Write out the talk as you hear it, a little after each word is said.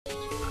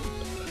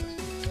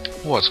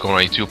What's going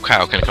on YouTube?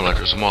 Kyle can come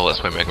after some more Let's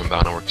Play Mega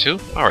Man Number 2.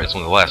 Alright, so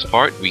in the last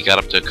part, we got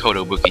up to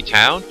Kotobuki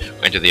Town,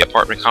 went to the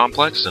apartment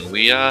complex, and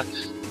we,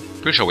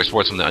 pretty sure we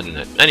explored some of the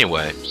internet.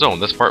 Anyway, so in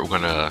this part, we're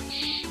gonna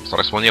start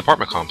exploring the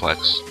apartment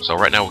complex. So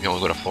right now, we can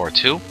only go to floor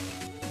 2.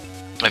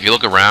 If you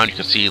look around, you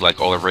can see, like,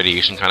 all the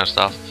radiation kind of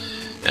stuff,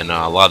 and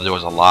a lot of the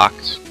doors are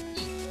locked.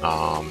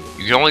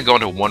 You can only go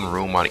into one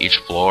room on each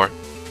floor.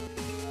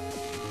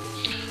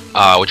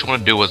 What you want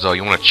to do is,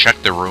 you want to check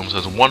the rooms.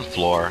 There's one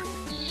floor.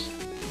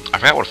 I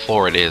forgot what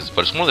floor it is,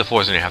 but it's one of the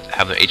floors and you have to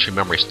have the HP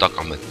memory stuck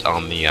on the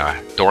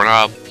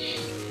doorknob.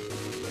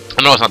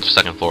 I know it's not the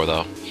second floor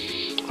though.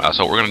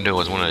 So what we're gonna do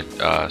is we're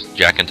gonna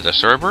jack into the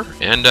server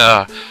and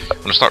we're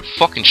gonna start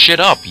fucking shit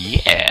up,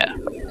 yeah,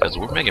 because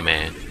we're Mega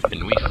Man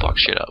and we fuck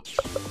shit up.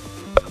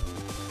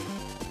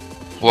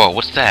 Whoa,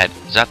 what's that?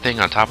 Is that thing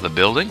on top of the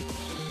building?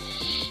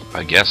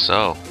 I guess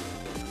so.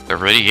 The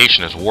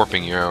radiation is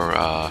warping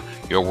your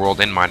world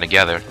and mine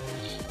together.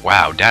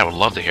 Wow, Dad would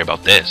love to hear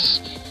about this.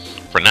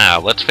 For now,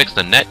 let's fix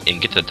the net and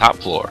get to the top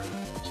floor.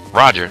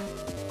 Roger.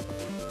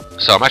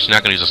 So I'm actually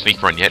not going to use a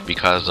sneak run yet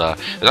because there's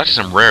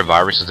actually some rare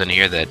viruses in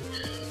here that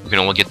you can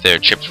only get their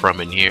chips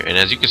from in here. And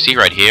as you can see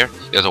right here,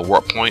 there's a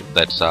warp point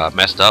that's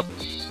messed up.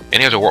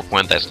 And here's a warp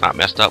point that's not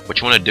messed up. What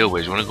you want to do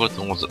is you want to go to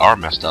the ones that are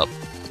messed up.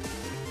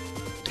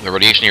 The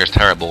radiation here is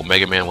terrible.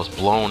 Mega Man was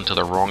blown to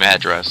the wrong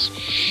address.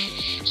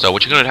 So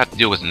what you're going to have to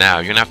do is now,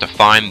 you're going to have to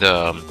find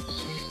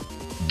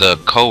the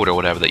code or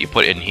whatever that you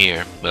put in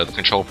here, the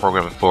control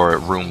program for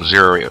room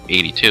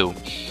 082.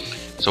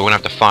 So we're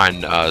gonna have to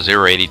find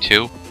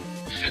 082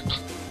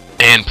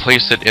 and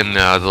place it in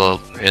that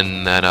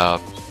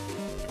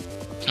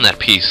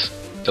piece.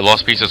 The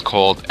lost piece is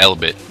called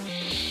Elbit.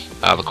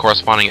 The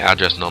corresponding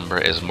address number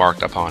is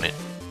marked upon it.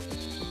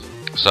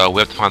 So we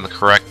have to find the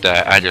correct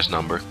address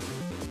number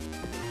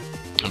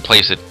and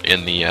place it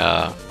in the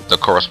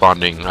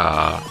corresponding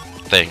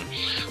thing.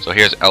 So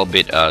here's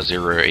Elbit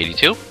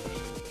 082.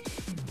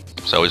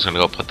 So we're just gonna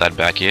go put that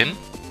back in,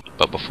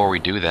 but before we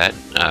do that,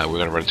 we're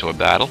gonna run into a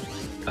battle.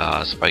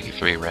 Spiky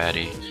 3,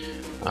 Ratty.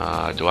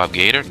 Do I have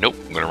Gator? Nope,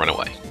 I'm gonna run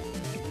away.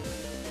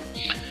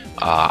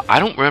 I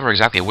don't remember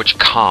exactly which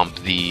comp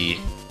the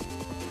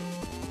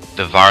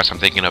virus I'm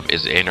thinking of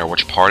is in, or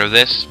which part of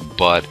this,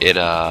 but it's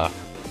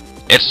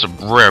a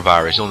rare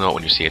virus. You'll know it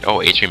when you see it. Oh,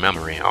 HP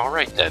memory. All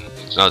right then.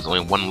 So now there's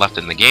only one left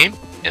in the game,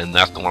 and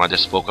that's the one I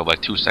just spoke of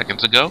like 2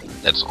 seconds ago.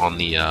 That's on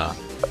the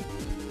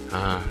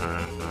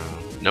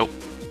nope.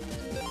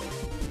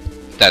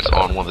 That's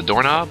on one of the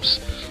doorknobs.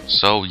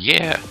 So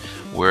yeah,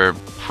 we're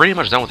pretty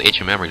much done with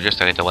HP memory.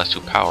 Just adding the last 2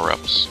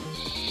 power-ups.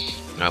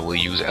 We'll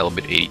use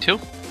Elbit 82.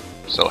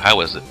 So how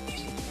is it?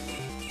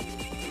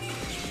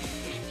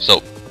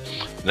 So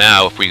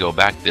now if we go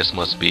back, this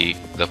must be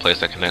the place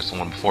that connects to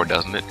the one before,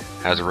 doesn't it?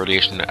 Has the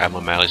radiation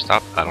abnormality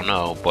stopped? I don't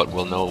know, but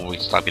we'll know when we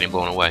stop getting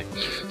blown away.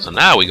 So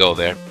now we go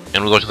there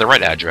and we go to the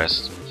right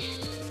address.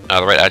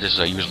 The right addresses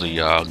are usually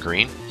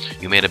green.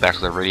 You made it back,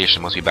 so the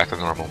radiation must be back to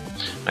normal.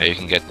 Now you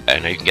can get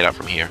out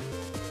from here.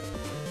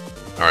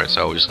 Alright,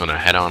 so we're just gonna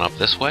head on up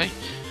this way.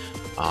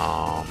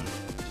 Go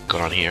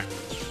down here.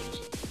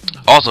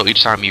 Also,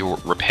 each time you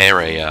repair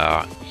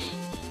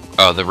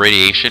the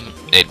radiation,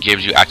 it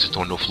gives you access to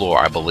a new floor,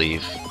 I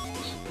believe.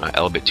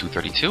 Elbit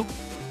 232.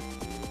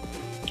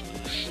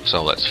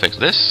 So let's fix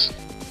this.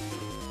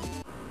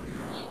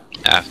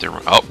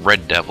 Oh,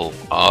 Red Devil.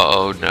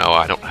 Oh no,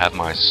 I don't have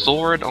my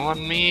sword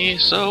on me,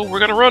 so we're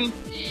gonna run.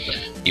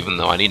 Even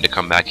though I need to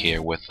come back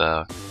here with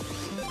I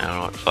don't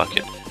know what, fuck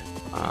it.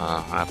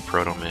 I have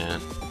Proto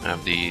Man, I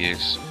have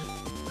these.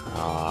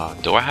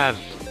 Do I have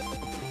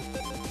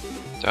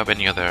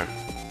any other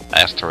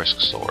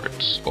asterisk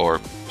swords, or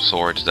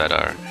swords that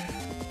are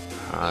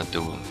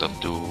do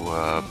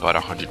about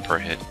 100 per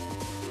hit?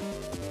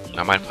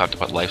 I might have to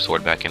put Life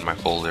Sword back in my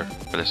folder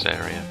for this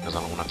area because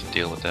I don't want to have to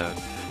deal with that.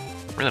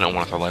 Really don't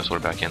want to throw Life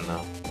Sword back in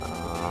though.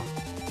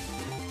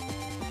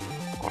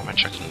 Or am I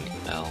checking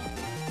L?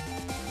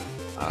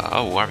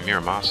 Oh, I'm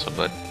Miramasa,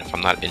 but if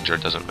I'm not injured,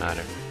 it doesn't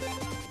matter.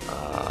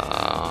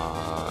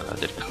 I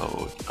did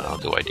code. I'll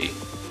do ID.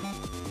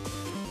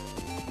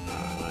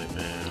 Alright,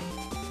 man.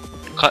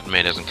 Cut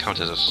Man doesn't count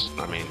as a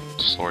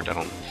sword, I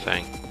don't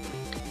think.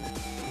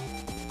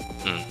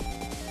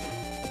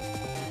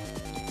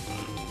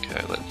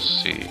 Okay, let's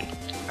see.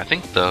 I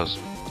think the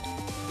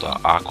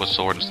Aqua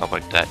Sword and stuff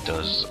like that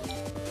does.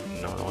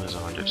 No, it only has a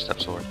 100-step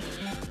sword.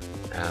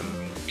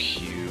 M,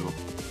 Q,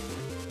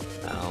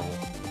 L.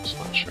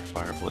 Slasher,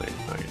 Fireblade,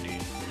 90.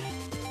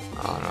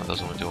 Oh no,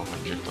 those only do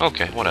 100.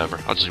 Okay, whatever.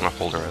 I'll just leave my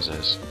folder as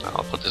is.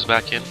 I'll put this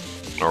back in,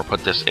 or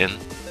put this in,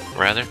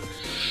 rather.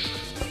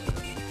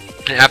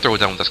 And after we're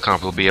done with this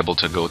comp, we'll be able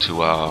to go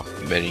to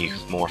many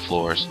more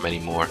floors,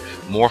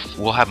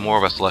 we'll have more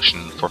of a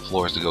selection for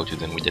floors to go to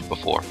than we did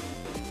before.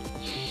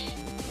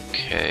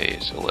 Okay,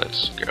 so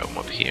let's go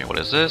up here. What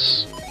is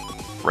this?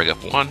 Rig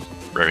up 1.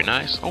 Very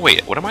nice. Oh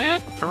wait, what am I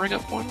at for rig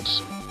up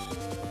 1s?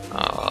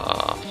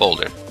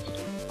 Folder.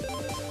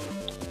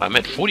 I'm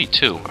at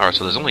 42. Alright,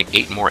 so there's only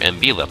 8 more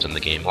MB left in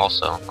the game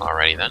also.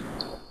 Alrighty then.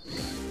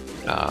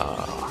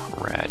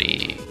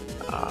 Ratty.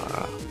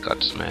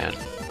 Guts, man.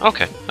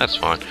 Okay, that's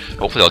fine.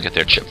 Hopefully I'll get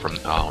their chip from...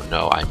 Oh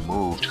no, I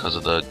moved because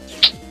of the...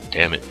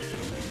 Damn it.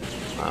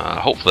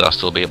 Hopefully I'll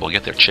still be able to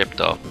get their chip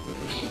though.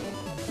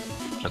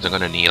 Because I'm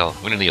gonna need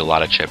a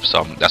lot of chips.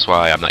 So that's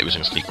why I'm not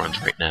using sneak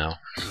runs right now.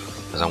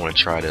 Because I want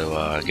to try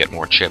to get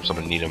more chips. I'm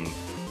gonna need them.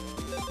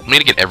 I need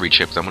to get every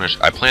chip.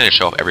 I plan to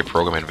show off every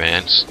program in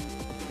advance.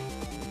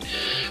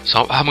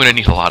 So I'm gonna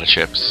need a lot of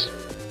chips.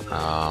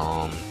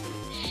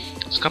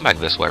 Let's come back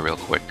this way real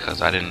quick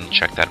because I didn't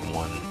check that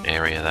one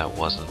area that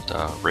wasn't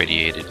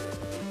radiated,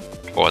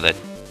 or that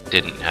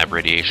didn't have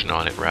radiation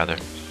on it rather.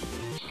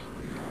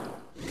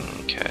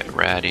 Okay,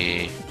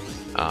 Ratty.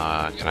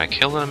 Can I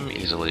kill him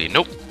easily?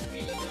 Nope.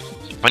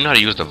 If I know how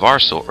to use the VAR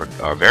sword,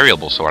 or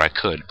variable sword, I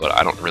could, but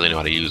I don't really know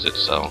how to use it,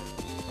 so...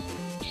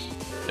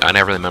 I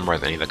never really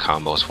memorized any of the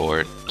combos for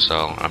it,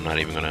 so I'm not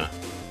even gonna...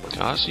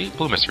 Oh, see?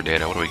 Blue Mister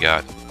data, what do we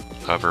got?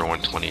 Cover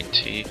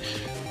 120T.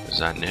 Is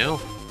that new?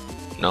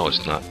 No,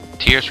 it's not.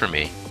 Tears for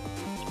me.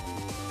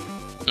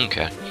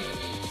 Okay.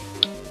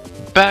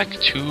 Back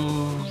to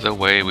the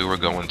way we were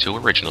going to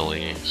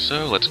originally,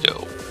 so let's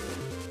go.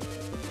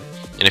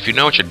 And if you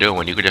know what you're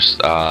doing, you could just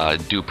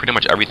do pretty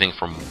much everything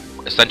from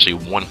essentially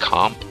one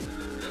comp.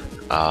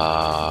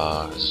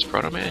 Is this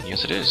Proto Man?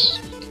 Yes, it is.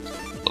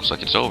 Looks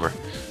like it's over.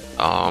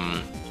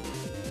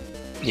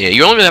 Yeah,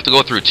 you only have to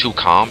go through 2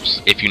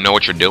 comps if you know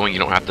what you're doing. You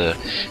don't have to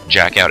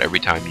jack out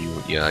every time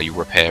you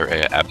repair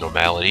an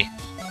abnormality.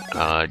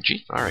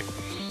 Gee, all right.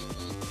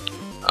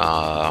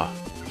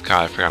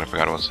 God, I forgot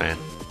what I was saying.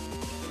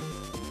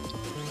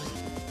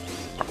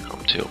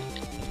 Comp 2.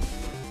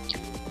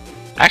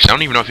 Actually, I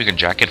don't even know if you can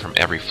jack in from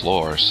every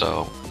floor.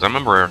 So, I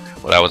remember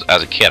when I was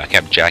as a kid, I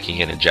kept jacking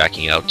in and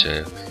jacking out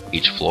to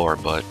each floor,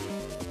 but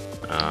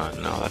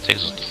no, that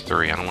takes us to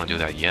 3. I don't want to do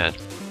that yet.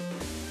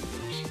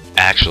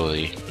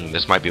 Actually,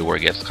 this might be where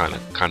it gets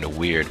kind of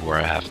weird, where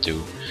I have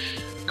to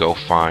go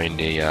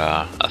find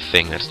a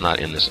thing that's not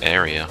in this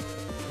area.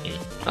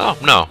 Oh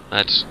no,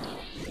 that's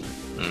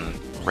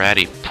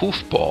Ratty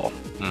Poof Ball.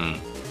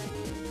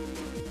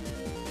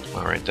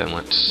 All right then,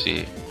 let's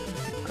see.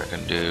 I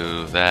can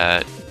do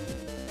that.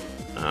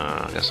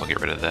 I guess I'll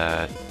get rid of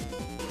that.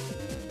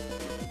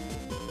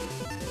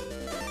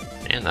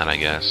 And that, I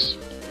guess.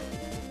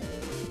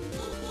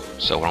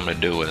 So what I'm going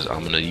to do is I'm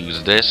going to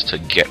use this to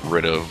get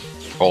rid of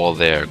all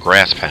their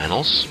grass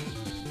panels.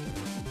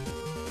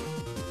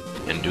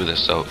 And do this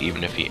so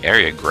even if he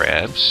area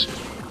grabs,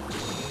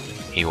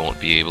 he won't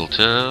be able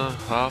to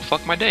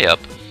fuck my day up.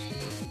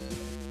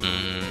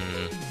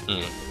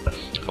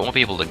 I won't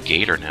be able to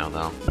gator now,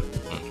 though.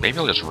 Maybe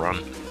I'll just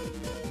run.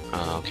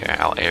 Okay,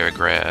 I'll air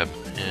grab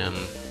him.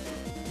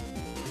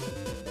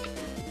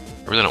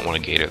 I really don't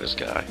want to gator this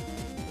guy.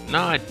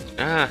 No,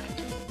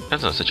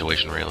 that's not a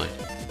situation, really.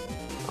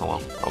 Oh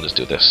well, I'll just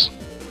do this.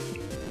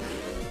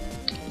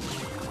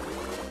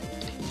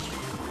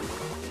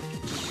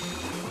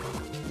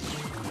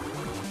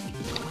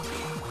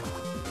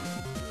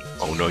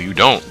 Oh no, you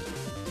don't.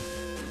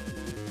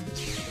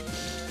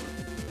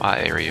 My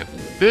area,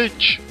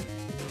 bitch.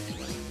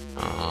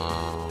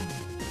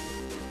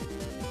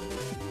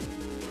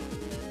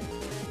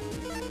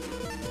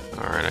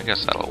 Alright, I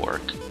guess that'll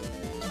work.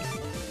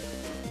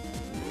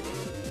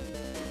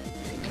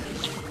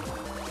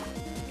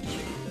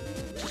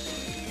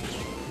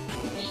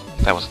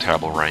 That was a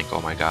terrible rank,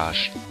 oh my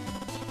gosh.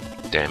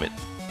 Damn it.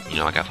 You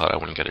know, like I thought I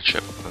wouldn't get a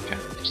chip. Okay,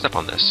 step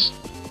on this.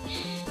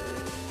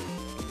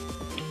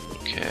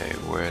 Okay,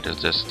 where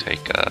does this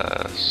take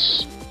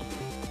us?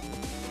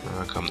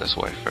 I'll come this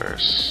way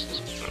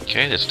first.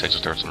 Okay, this takes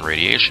us towards some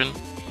radiation.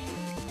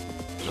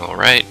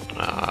 Alright,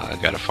 I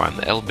gotta find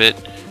the L bit.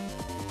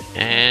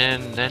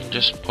 And then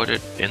just put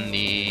it in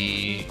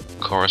the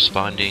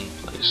corresponding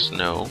place.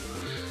 No,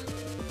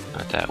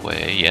 not that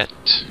way yet.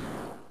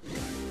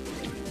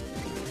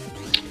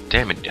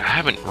 Damn it, I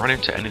haven't run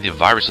into any of the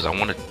viruses I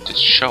wanted to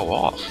show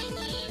off.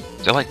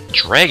 They're like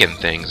dragon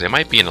things. They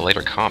might be in a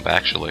later comp,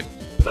 actually.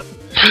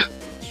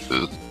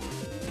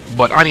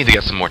 But I need to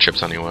get some more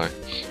chips anyway.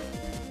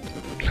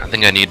 I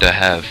think I need to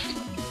have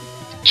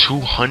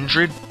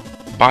 200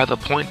 by the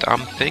point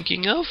I'm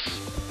thinking of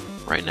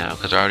right now,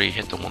 because I already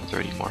hit the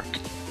 130 mark.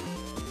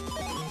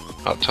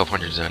 Oh,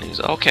 1200 zennies.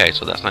 Okay,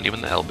 so that's not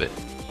even the L bit.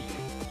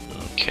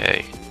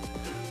 Okay.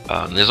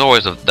 There's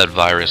always that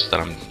virus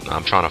that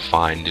I'm trying to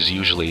find. Is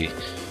usually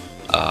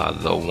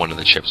the one of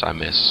the chips I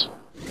miss.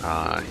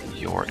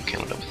 You're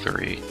counted up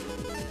 3.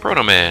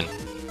 Proto Man.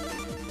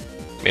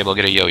 Maybe I'll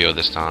get a Yugioh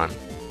this time.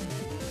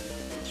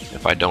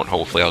 If I don't,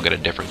 hopefully I'll get a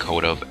different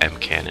code of M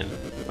cannon.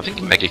 I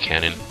think Mega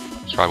Cannon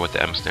is probably what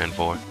the M stand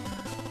for,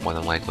 more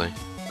than likely.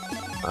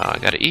 I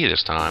got an E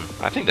this time.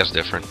 I think that's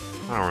different.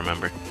 I don't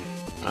remember.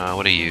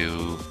 What are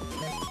you?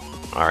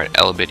 Alright,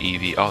 Elbit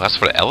EV. Oh, that's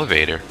for the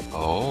elevator.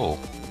 Oh,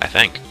 I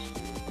think.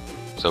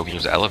 So we can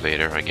use the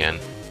elevator again.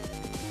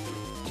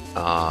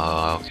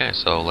 Okay,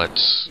 so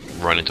let's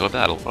run into a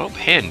battle. Oh,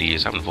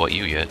 Handies. I haven't fought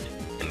you yet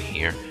in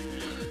here.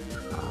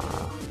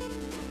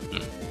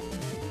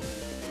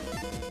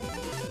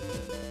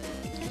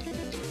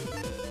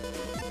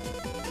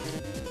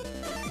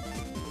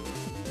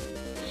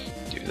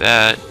 Do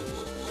that.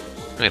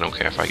 Really don't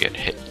care if I get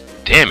hit.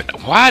 Damn it!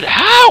 What?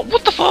 How?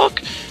 What the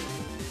fuck?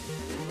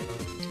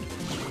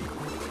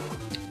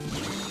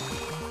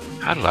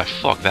 How did I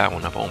fuck that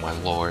one up? Oh my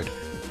lord.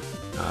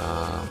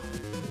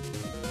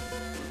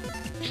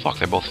 Fuck,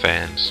 they're both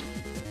fans.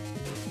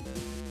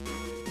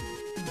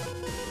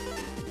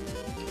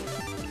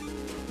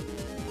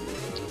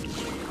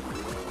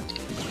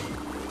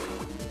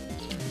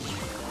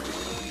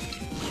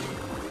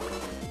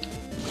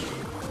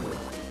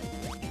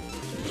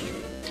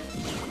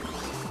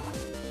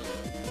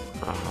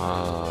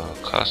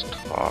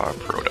 Custvar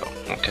Proto.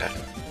 Okay.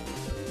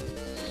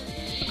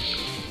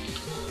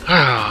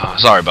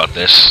 Sorry about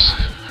this,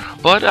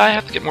 but I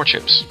have to get more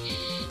chips.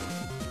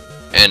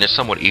 And it's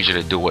somewhat easier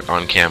to do it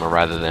on camera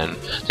rather than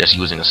just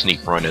using a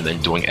sneak run and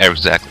then doing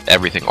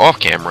everything off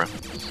camera.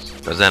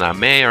 Because then I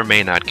may or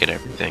may not get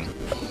everything.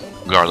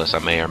 Regardless, I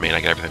may or may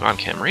not get everything on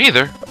camera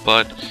either.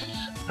 But,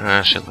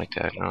 shit like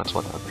that. No, it's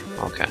whatever.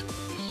 Okay.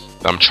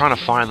 But I'm trying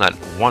to find that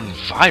one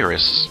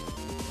virus.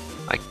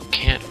 I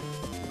can't.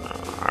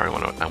 I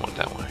want it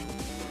that way.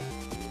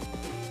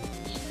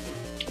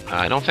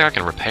 I don't think I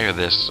can repair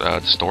this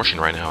distortion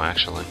right now,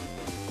 actually.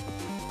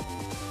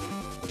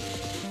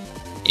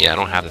 Yeah, I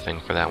don't have the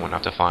thing for that one. I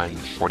have to find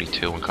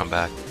 42 and come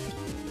back.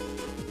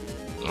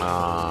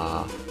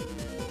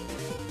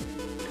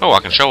 Oh, I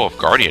can show off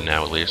Guardian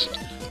now, at least.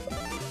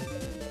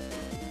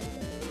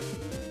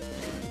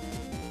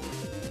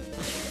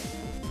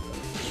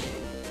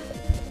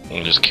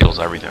 It just kills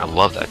everything. I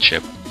love that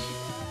chip.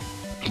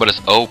 But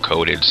it's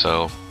O-coded,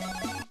 so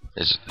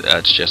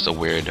that's just a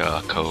weird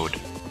code.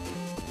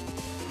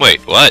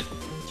 Wait, what?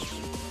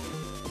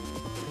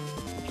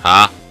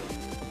 Huh?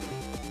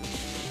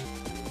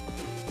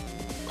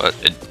 But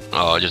it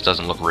just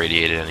doesn't look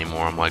radiated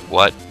anymore. I'm like,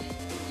 what?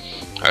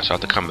 Alright, so I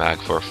have to come back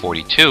for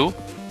 42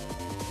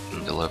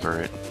 and deliver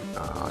it.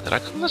 Did I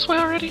come this way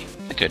already?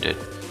 I think I did.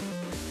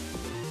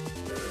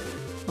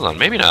 Hold on,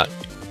 maybe not.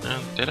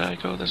 Did I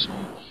go this way?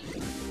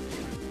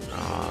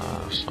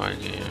 So I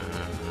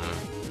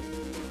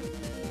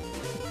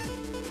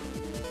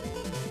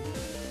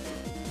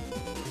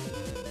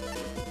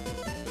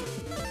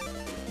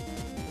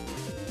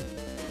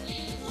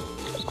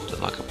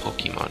something like a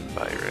Pokemon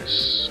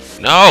virus.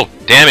 No!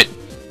 Damn it!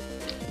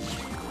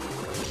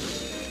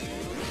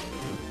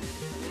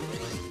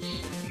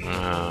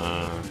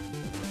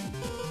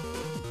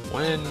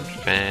 Wind,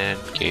 fan,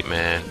 gate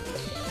man,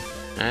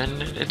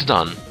 and it's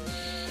done.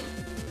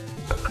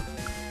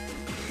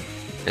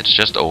 It's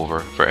just over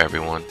for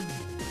everyone.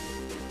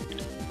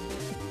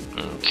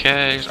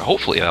 Okay, so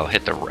hopefully I'll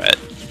hit the red.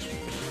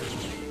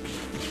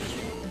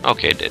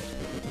 Okay, it did.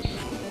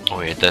 Oh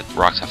wait, that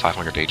rocks have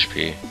 500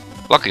 HP.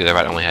 Luckily the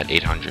red only had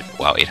 800.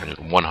 Wow,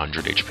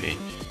 100 HP.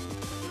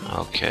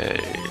 Okay,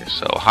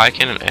 so high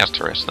cannon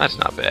asterisk. That's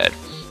not bad.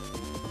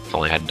 If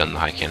only I had done the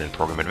high cannon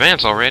program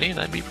advance already,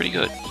 that'd be pretty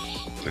good.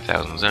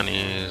 3,000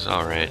 zennies.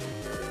 All right.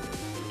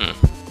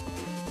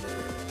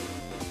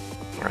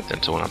 Alright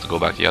then, so we'll have to go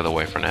back the other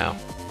way for now.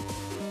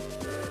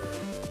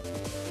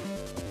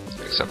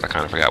 Except I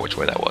kind of forgot which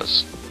way that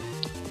was.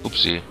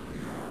 Oopsie.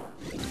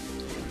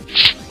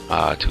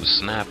 2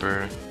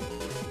 snapper.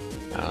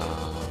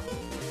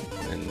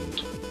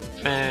 And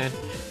fan.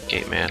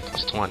 Gate man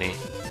plus 20.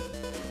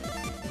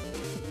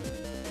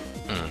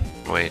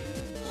 Wait.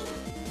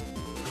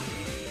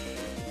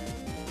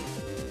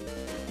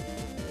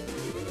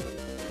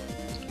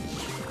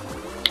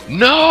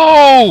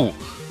 No!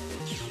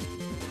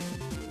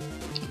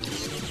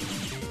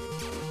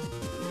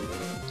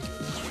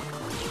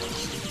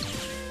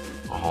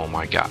 Oh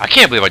my god. I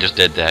can't believe I just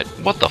did that.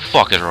 What the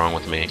fuck is wrong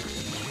with me?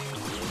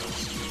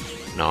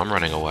 No, I'm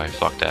running away.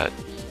 Fuck that.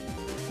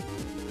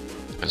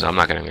 Because I'm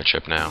not getting a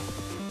chip now.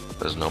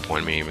 There's no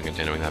point in me even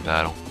continuing that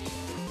battle.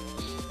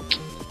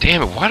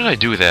 Damn it, why did I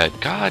do that?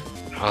 God.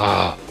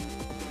 Ugh.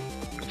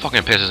 It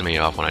fucking pisses me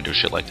off when I do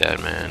shit like that,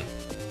 man.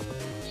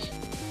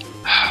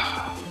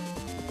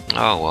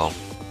 Oh well.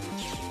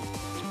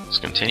 Let's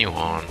continue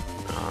on.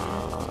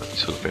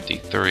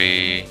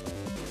 253.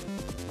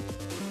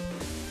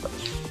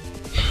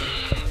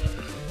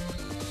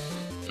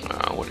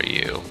 What are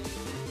you?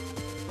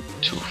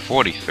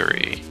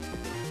 243.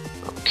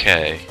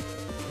 Okay.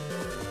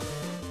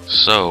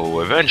 So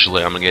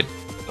eventually I'm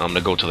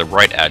gonna go to the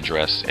right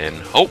address and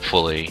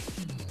hopefully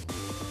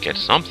get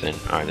something.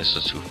 Alright, this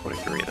is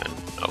 243 then.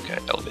 Okay,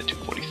 element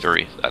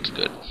 243. That's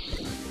good.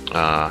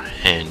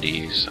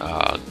 Handies,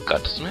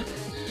 gutsmith.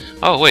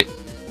 Oh wait.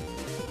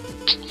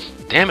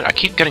 Damn it, I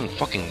keep getting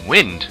fucking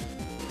wind.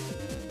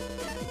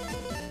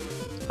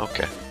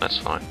 Okay, that's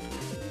fine.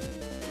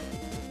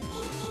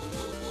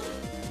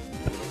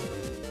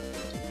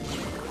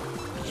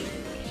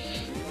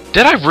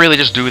 Did I really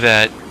just do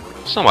that?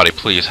 Somebody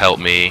please help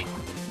me.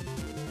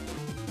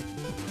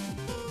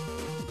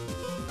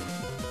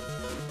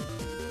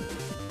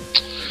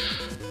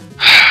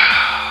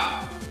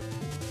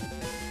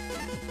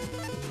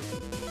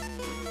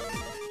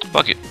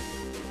 Fuck it.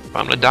 If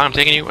I'm gonna die, I'm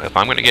taking you. If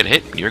I'm gonna get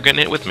hit, you're getting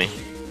hit with me.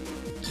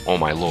 Oh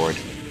my lord.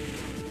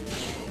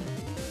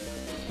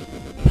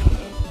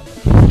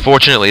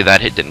 Fortunately,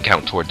 that hit didn't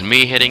count towards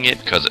me hitting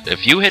it, because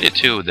if you hit it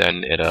too,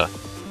 then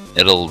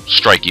it'll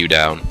strike you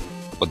down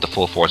with the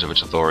full force of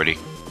its authority.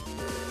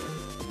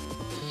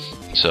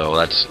 So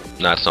that's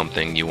not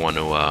something you want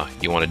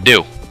to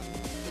do.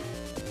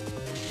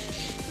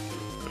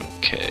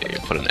 Okay,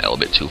 put in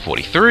Elbit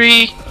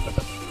 243.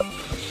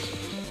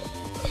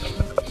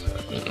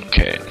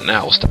 Okay,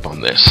 now we'll step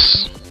on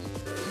this.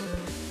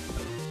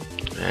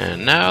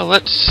 And now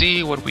let's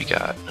see what we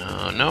got.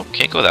 No,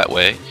 can't go that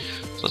way.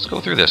 So let's go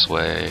through this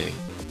way.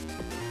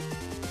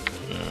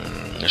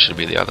 This should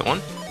be the other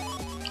one.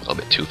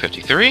 Elbit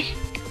 253.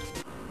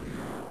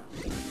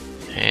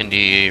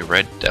 Handy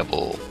Red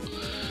Devil.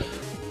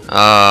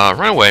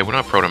 Run away. We're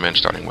not Proto Man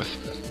starting with.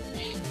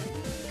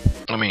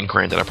 I mean,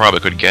 granted, I probably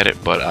could get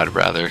it, but I'd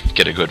rather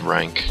get a good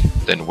rank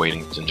than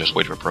just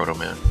wait for Proto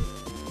Man.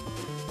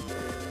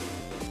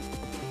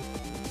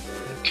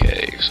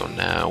 Okay, so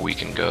now we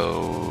can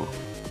go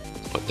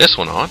put this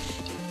one on.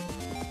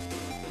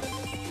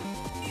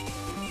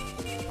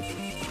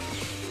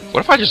 What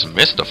if I just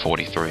missed the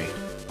 43,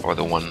 or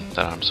the one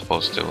that I'm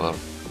supposed to,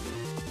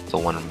 the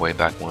one way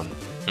back one?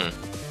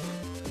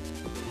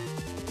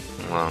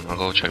 Well, I'll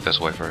go check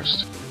this way first.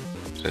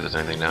 See if there's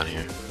anything down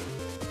here.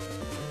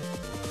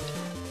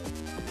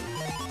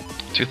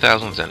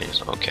 2,000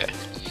 Zennies, okay.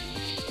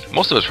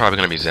 Most of it's probably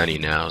going to be Zenny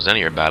now.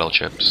 Zenny or battle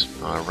chips.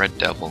 Red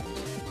Devil.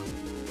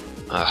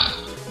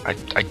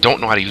 I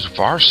don't know how to use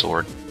Var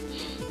Sword.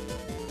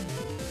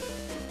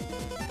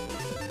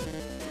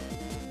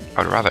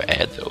 I'd rather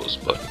add those,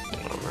 but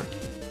whatever.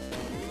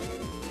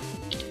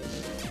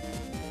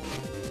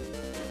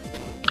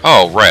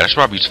 Oh, right, I should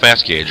probably use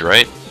Fast Gauge,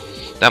 right?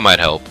 That might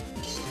help.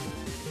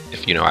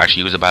 If, you know, I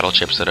actually use the battle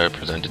chips that are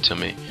presented to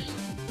me.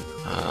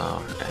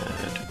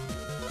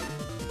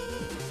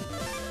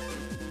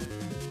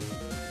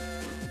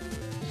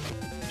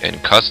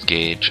 And Cust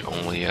Gauge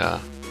only,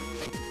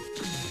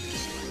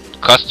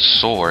 Cust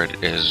Sword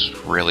is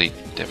really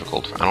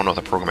difficult. I don't know if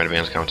the Program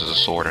Advance counts as a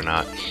sword or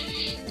not.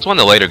 It's one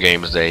of the later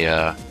games they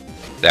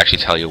actually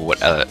tell you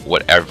what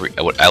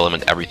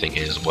element everything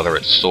is, whether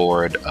it's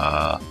sword,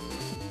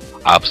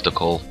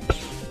 obstacle,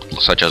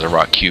 such as a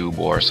rock cube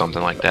or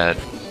something like that.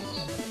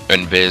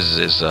 And Viz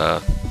is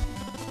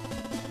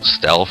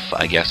stealth,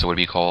 I guess it would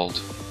be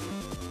called.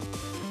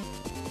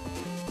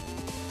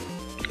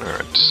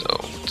 Alright, so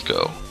let's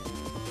go.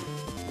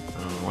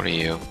 What are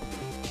you?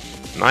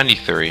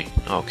 93.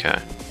 Okay.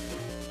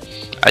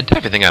 I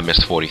definitely think I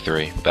missed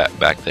 43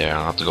 back there.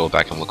 I'll have to go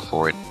back and look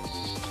for it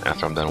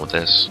after I'm done with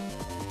this.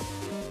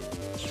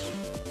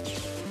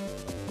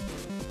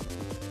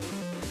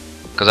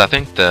 Because I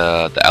think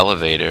the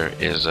elevator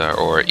is,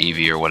 or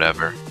EV or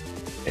whatever,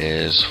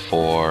 is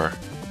for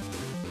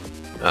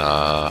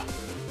the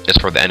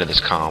end of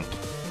this comp.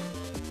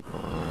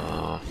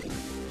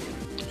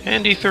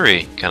 Handy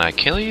 3. Can I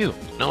kill you?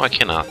 No, I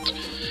cannot.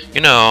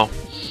 You know,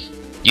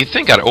 you'd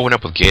think I'd open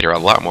up with Gator a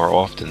lot more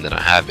often than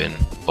I have been,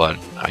 but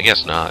I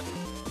guess not.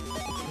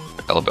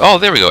 Oh,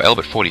 there we go,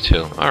 Elbit 42.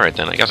 Alright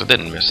then, I guess I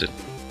didn't miss it.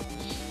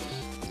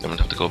 I'm gonna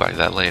have to go back to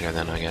that later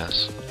then, I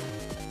guess.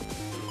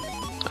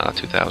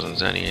 2,000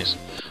 Zennies.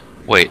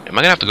 Wait, am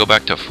I gonna have to go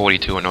back to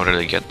 42 in order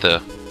to get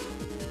the...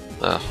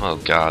 oh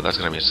god, that's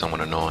gonna be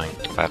somewhat annoying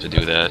if I have to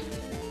do that.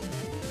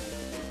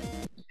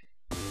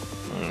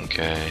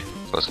 Okay,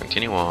 so let's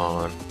continue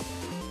on.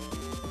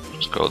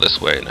 Let's go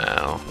this way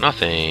now.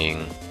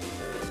 Nothing.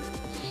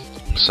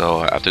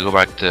 So I have to go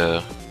back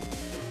to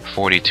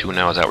 42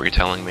 now, is that what you're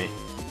telling me?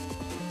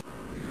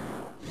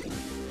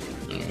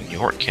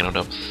 York counted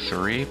up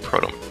 3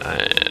 Proto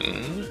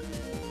and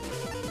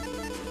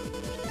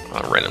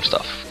random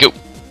stuff. Go.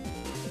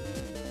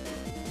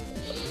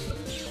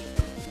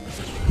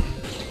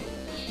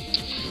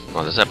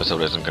 Well, this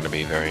episode isn't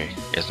very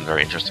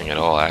interesting at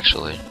all,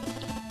 actually.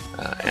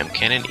 M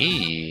Cannon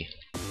E.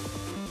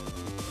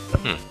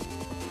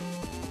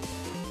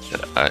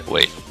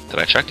 Did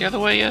I check the other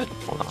way yet?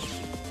 Hold on.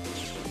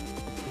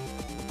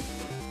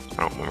 I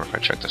don't remember if I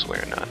checked this way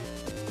or not.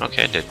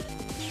 Okay, I did.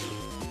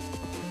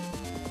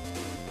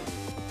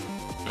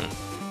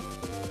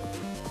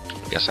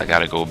 Guess I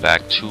gotta go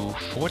back to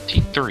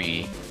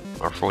 43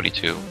 or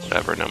 42,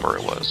 whatever number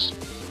it was.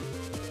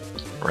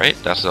 Right?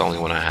 That's the only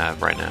one I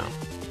have right now.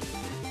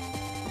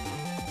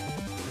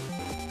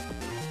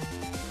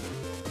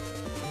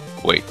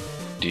 Wait,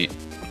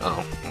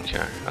 oh,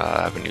 okay.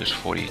 Avenue's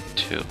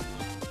 42.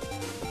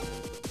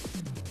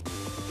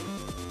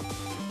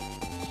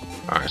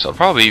 Alright, so it'll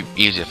probably be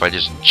easy if I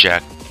just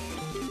jack.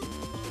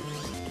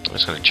 I'm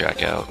just gonna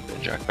jack out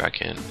and jack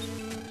back in.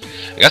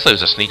 I guess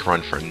there's a sneak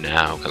run for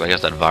now, because I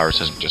guess that virus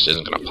just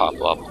isn't gonna pop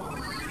up.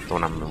 The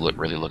one I'm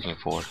really looking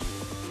for.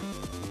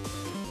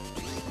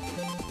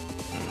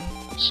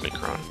 Sneak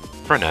run.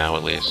 For now,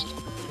 at least.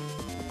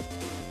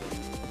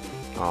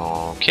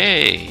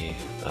 Okay.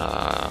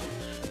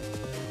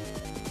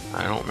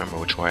 I don't remember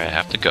which way I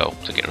have to go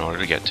in order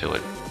to get to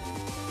it.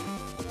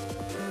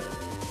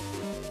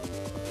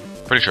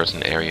 Pretty sure it's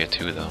an area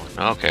 2 though.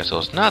 Okay, so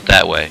it's not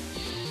that way.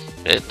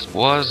 It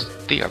was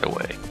the other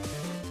way.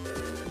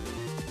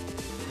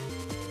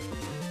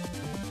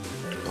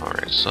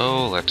 Alright,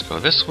 so let's go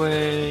this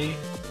way.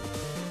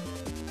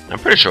 I'm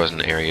pretty sure it's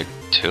in area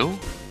 2. I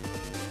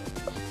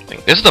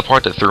think this is the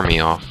part that threw me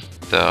off.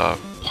 The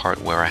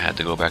part where I had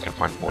to go back and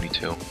find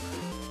 42.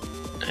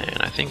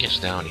 And I think it's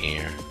down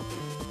here.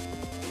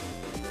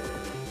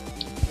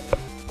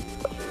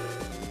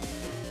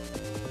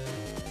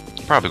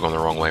 I'm probably going the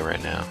wrong way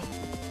right now.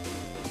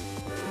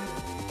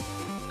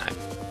 I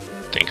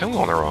think I'm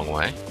going the wrong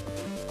way.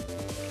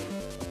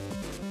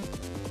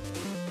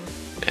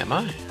 Am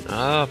I?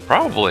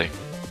 Probably.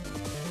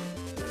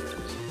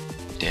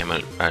 Damn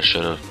it, I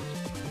should have.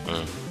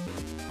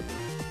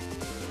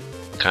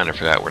 Kind of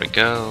forgot where to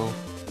go.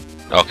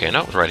 Okay,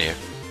 no, it's right here.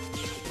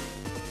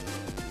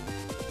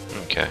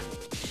 Okay.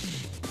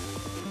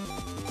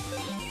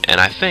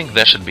 And I think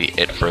that should be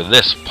it for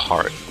this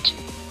part.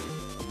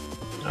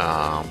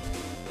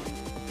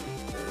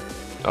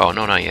 Oh,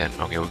 no, not yet.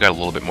 Okay, we've got a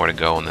little bit more to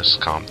go in this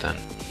comp then.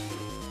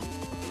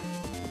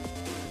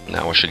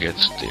 Now we should get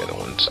the other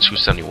one. It's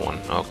 271.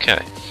 Okay.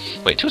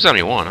 Wait,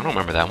 271? I don't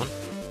remember that one.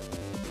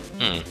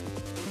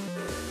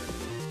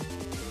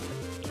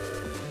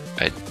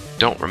 I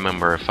don't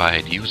remember if I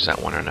had used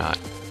that one or not.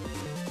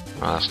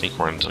 Sneak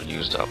horns are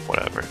used up,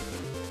 whatever.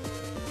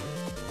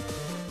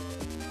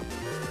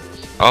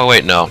 Oh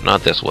wait, no,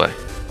 not this way.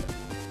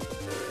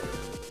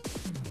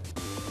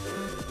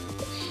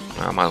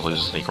 I might as well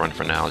use a sneak run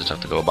for now. I'll just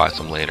have to go buy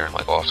some later,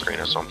 like off screen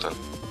or something.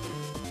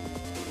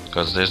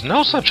 Because there's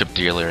no such a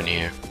dealer in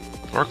here.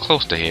 Or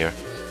close to here.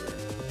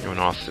 Even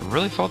though I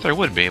really thought there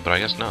would be, but I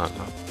guess not.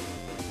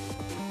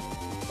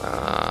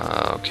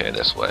 Okay,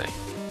 this way.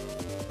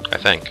 I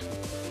think.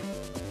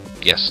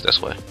 Yes,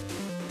 this way.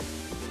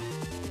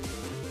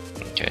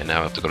 Okay, now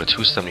I have to go to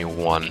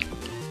 271.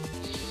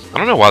 I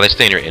don't know why they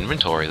stay in your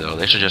inventory, though.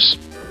 They should just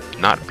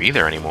not be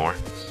there anymore.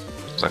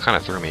 Because that kind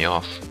of threw me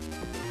off.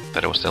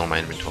 That it was still in my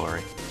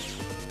inventory.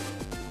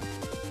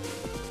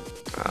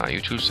 You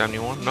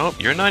 271? Nope,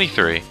 you're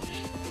 93.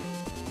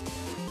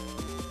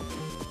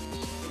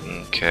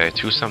 Okay,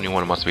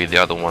 271 must be the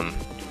other one.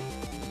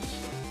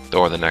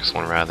 Or the next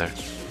one, rather.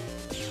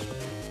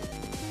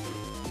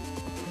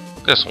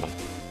 This one.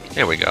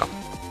 Here we go.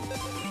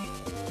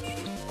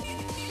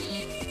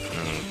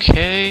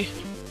 Okay,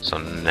 so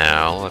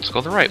now let's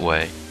go the right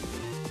way.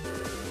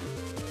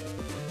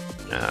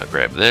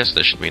 Grab this.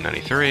 This should be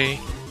 93.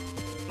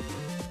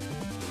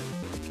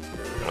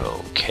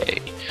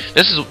 Okay.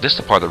 This is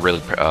the part that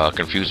really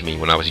confused me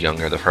when I was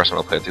younger. The first time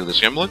I played through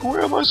this game, I'm like,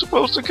 where am I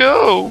supposed to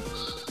go?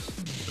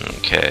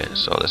 Okay,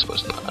 so this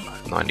was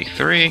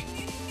 93.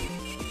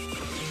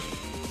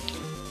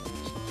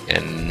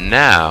 And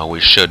now we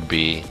should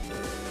be...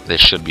 This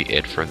should be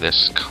it for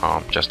this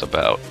comp, just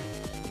about.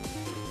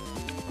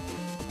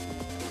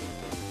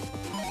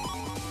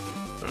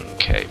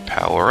 Okay,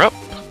 power up.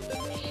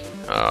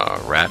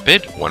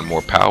 Rapid. One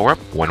more power up.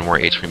 One more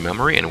HP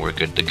memory, and we're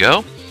good to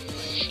go.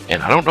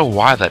 And I don't know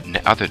why that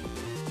other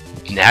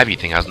Navi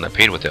thing hasn't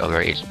appeared with the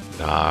other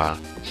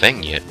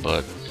thing yet,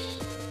 but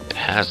it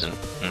hasn't.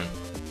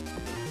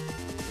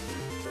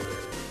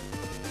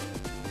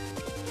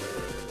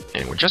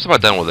 And we're just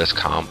about done with this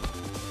comp.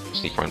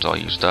 Sneak run's all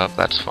used up.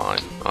 That's fine.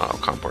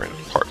 Comp we're in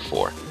part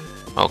 4.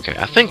 Okay,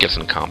 I think it's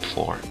in comp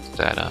 4.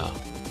 That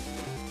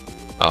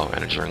oh,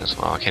 energy ring as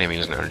well. I can't even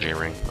use an energy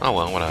ring. Oh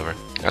well, whatever.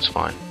 That's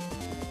fine.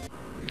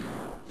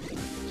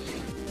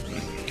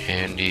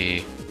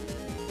 Candy.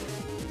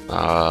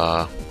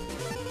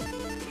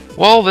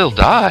 Well, they'll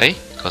die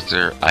because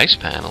they're ice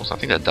panels. I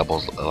think that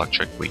doubles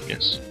electric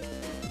weakness.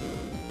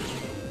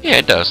 Yeah,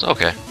 it does.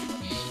 Okay.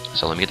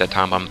 So let me get that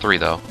time bomb 3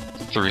 though.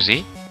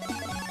 3Z.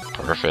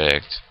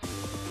 Perfect.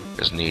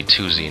 Just need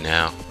 2Z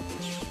now.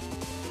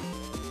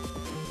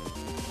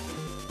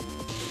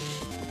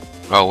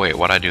 Oh wait,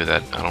 why'd I do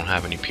that? I don't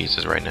have any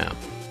pieces right now.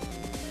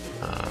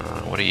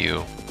 What are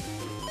you?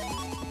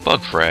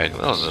 Bug frag.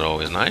 Those are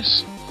always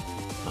nice.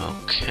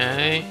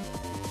 Okay.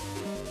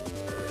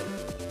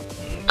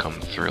 Come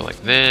through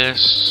like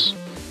this.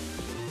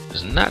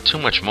 There's not too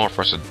much more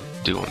for us to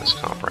do in this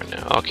comp right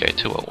now. Okay,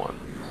 201.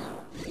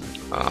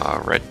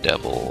 Red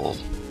Devil.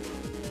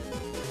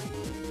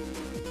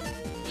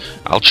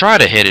 I'll try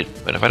to hit it,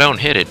 but if I don't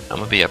hit it, I'm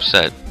gonna be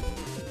upset.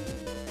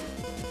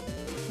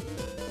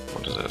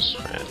 What is this?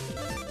 Red.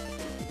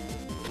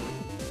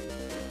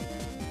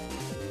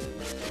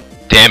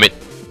 Damn it!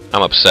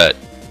 I'm upset.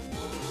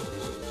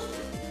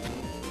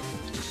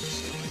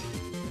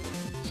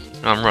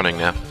 I'm running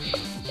now.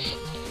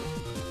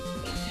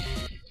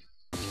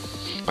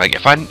 Like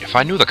if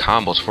I knew the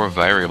combos for a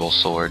variable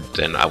sword,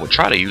 then I would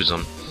try to use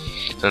them.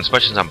 And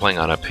especially since I'm playing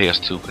on a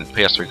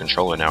PS3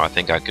 controller now, I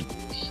think I could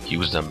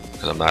use them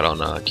because I'm not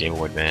on Game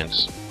Boy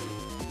Advance.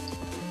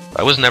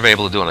 I was never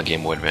able to do it on a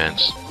Game Boy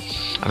Advance.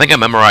 I think I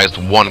memorized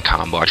one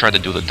combo. I tried to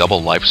do the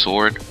double life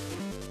sword,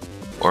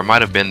 or it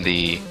might have been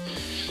the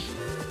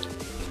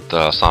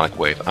Sonic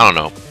Wave. I don't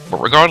know.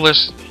 But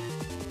regardless,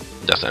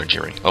 that's energy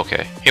ring.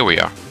 Okay, here we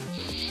are.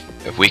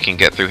 If we can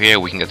get through here,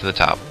 we can get to the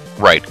top.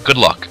 Right. Good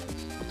luck.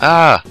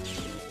 Ah!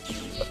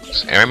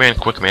 It's Airman,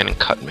 Quickman, and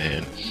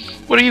Cutman.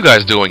 What are you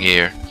guys doing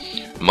here?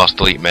 Must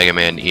delete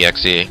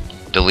megaman.exe.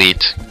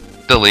 Delete.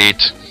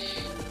 Delete.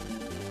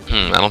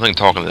 I don't think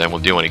talking to them will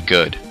do any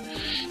good.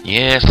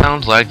 Yeah,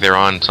 sounds like they're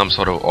on some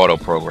sort of auto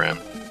program.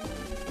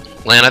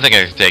 Lan, I think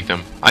I can take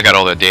them. I got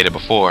all their data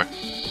before.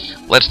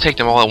 Let's take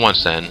them all at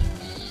once then.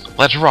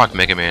 Let's rock,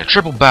 Mega Man.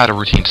 Triple battle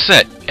routine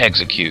set.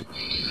 Execute.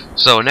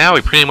 So now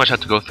we pretty much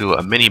have to go through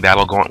a mini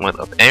battle gauntlet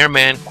of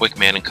Airman,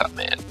 Quickman, and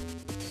Cutman.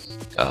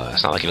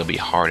 It's not like it'll be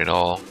hard at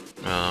all.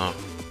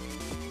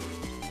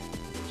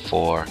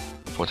 4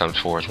 times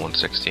 4 is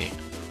 160.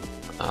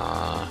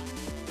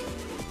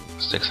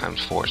 6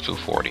 times 4 is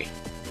 240.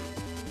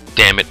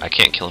 Damn it, I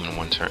can't kill him in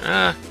one turn.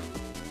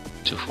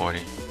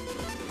 240.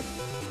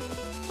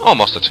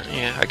 Almost a turn.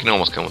 Yeah, I can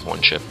almost kill him with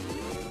one chip.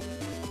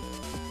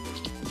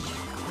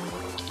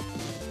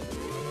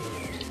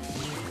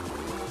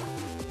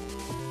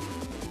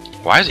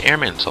 Why is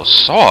Airman so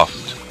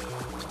soft?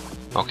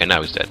 Okay,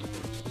 now he's dead.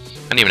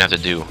 I didn't even have to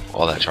do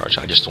all that charge.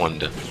 I just wanted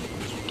to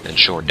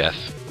ensure death.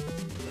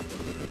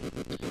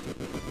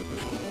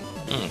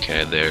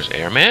 Okay, there's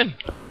Airman.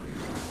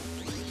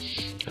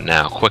 And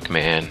now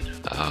Quickman.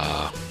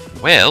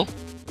 Well,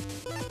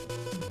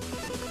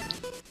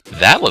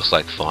 that looks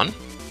like fun.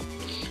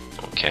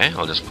 Okay,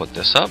 I'll just put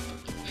this up.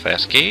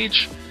 Fast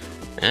gauge.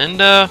 And,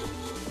 have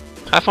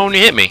fun when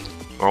you hit me.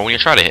 Or when you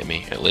try to hit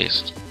me, at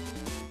least.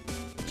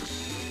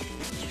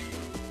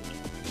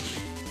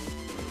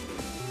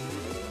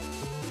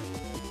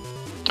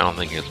 I don't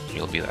think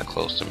you'll be that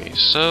close to me.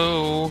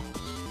 So,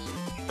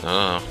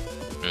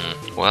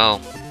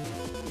 well,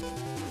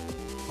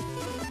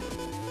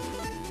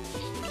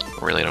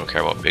 really don't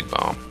care about Big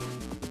Bomb.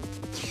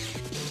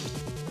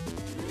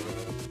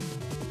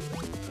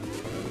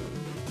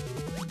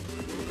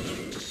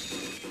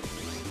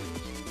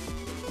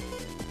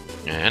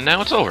 And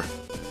now it's over.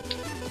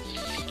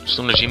 As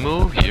soon as you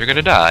move, you're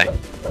gonna die.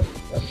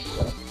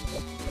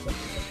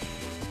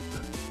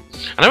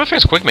 I never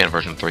faced Quickman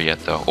version 3 yet,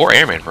 though, or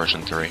Airman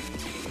version 3.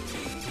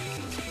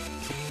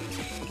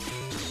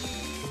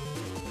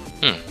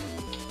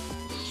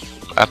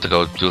 I have to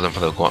go do them for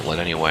the gauntlet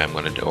anyway. I'm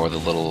gonna do, or the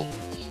little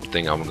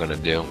thing I'm gonna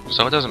do.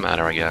 So it doesn't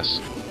matter, I guess.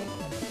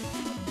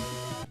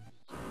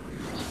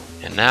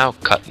 And now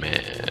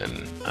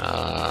Cutman.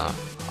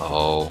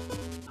 Oh,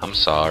 I'm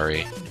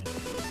sorry.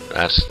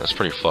 That's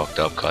pretty fucked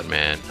up,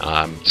 Cutman.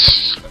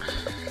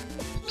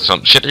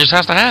 Some shit just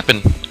has to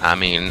happen. I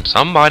mean,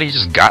 somebody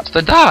just got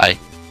to die.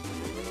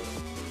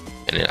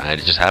 And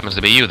it just happens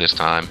to be you this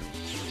time.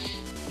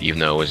 Even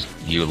though it was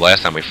you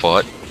last time we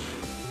fought.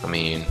 I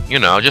mean, you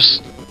know,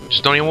 just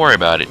don't even worry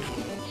about it.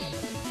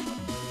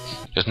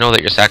 Just know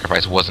that your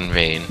sacrifice was in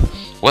vain.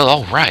 Well,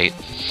 alright.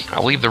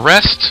 I'll leave the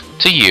rest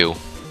to you.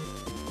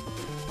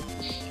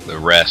 The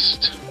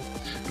rest.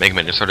 Mega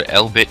Man inserted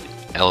L-bit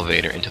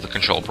elevator into the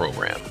control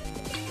program.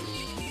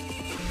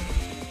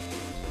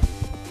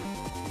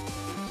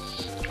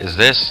 Is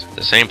this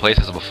the same place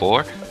as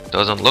before?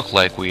 Doesn't look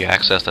like we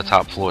accessed the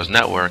top floor's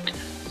network.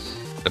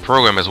 The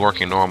program is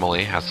working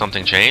normally. Has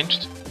something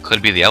changed?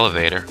 Could be the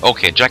elevator.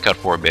 Okay, check out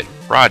for a bit.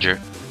 Roger.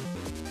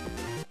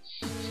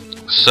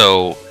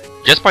 So,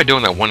 just by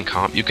doing that one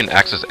comp, you can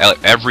access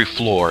every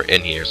floor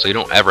in here. So you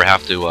don't ever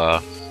have to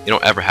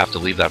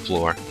leave that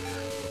floor.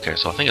 Okay,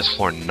 so I think it's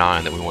floor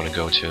 9 that we want to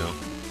go to.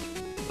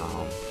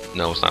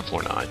 No, it's not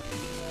floor 9.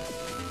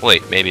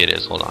 Wait, maybe it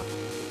is. Hold on.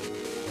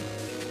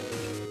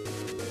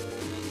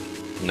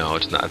 No,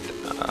 it's not.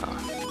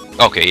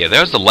 Okay, yeah,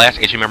 there's the last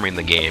HP memory in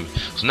the game.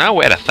 So now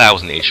we're at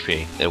 1000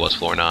 HP. It was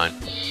floor 9.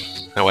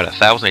 Now we're at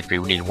 1000 HP.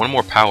 We need one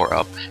more power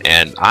up,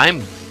 and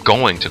I'm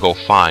going to go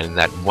find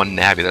that one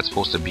Navi that's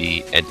supposed to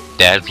be at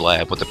Dad's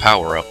lab with the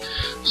power up.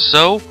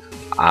 So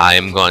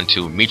I'm going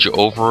to meet you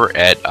over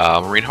at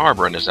Marine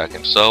Harbor in a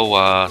second.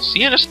 So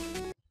see you in a.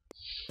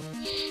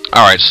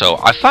 Alright, so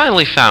I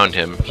finally found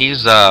him.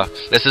 He's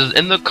this is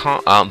in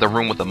the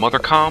room with the mother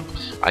comp.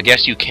 I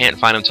guess you can't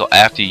find him until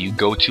after you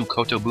go to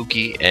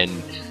Kotobuki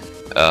and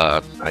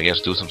I guess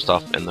do some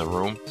stuff in the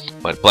room.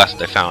 But blessed,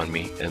 they found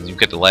me, and you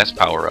get the last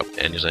power up,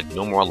 and there's like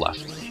no more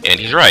left. And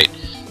he's right,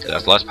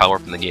 that's the last power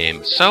up in the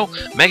game. So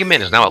Mega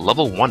Man is now at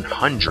level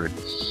 100.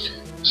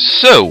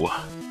 So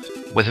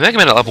with Mega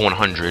Man at level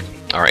 100,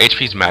 our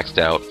HP's maxed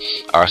out,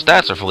 our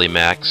stats are fully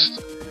maxed.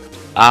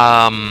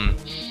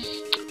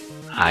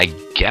 I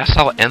guess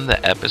I'll end the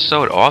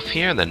episode off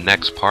here. In the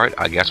next part,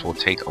 I guess we'll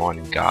take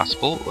on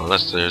Gospel,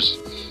 unless there's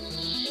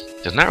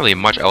not really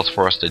much else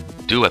for us to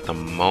do at the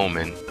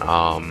moment,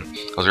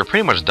 because we're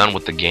pretty much done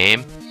with the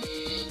game.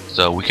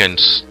 So we can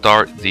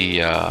start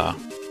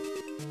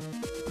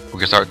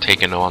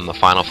taking on the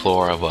final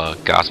floor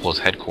of Gospel's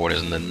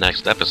headquarters in the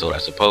next episode, I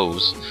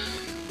suppose.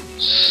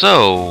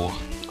 So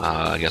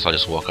I guess I'll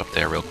just walk up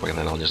there real quick, and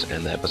then I'll just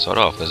end the episode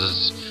off, because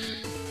there's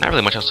not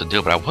really much else to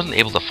do. But I wasn't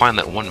able to find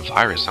that one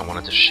virus I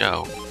wanted to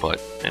show.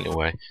 But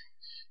anyway,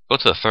 go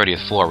to the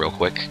 30th floor real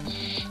quick.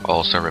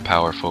 All server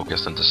power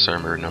focused into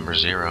server number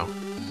 0.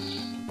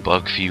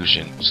 Bug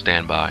fusion,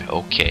 standby.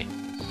 Okay.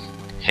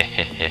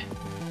 Hehehe.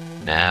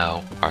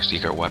 Now our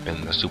secret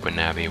weapon, the Super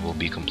Navi, will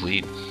be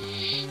complete.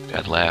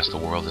 At last, the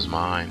world is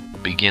mine.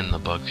 Begin the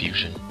bug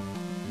fusion.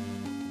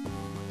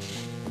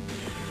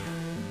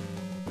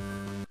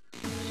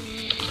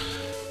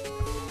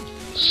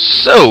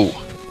 So,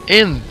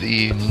 in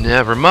the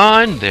never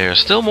mind, there's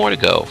still more to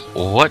go.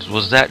 What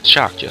was that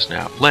shock just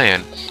now?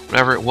 Land,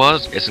 whatever it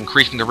was, it's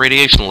increasing the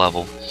radiation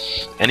level.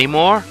 Any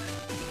more?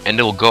 And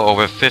it will go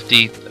over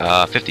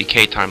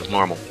 50k times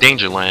normal.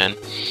 Danger, Land.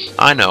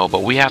 I know,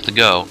 but we have to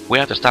go. We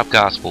have to stop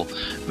Gospel.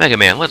 Mega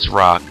Man, let's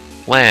rock.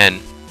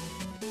 Land.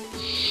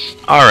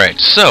 Alright,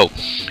 so,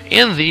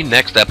 in the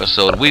next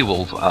episode, we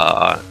will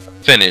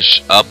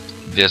finish up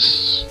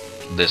this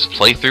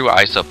playthrough,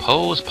 I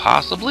suppose,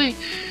 possibly.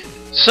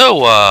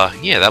 So,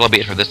 yeah, that'll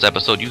be it for this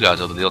episode. You guys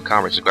know the deal.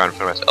 Comment, subscribe, and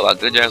friend.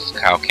 Good jazz,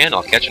 Kyle Ken.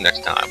 I'll catch you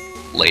next time.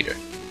 Later.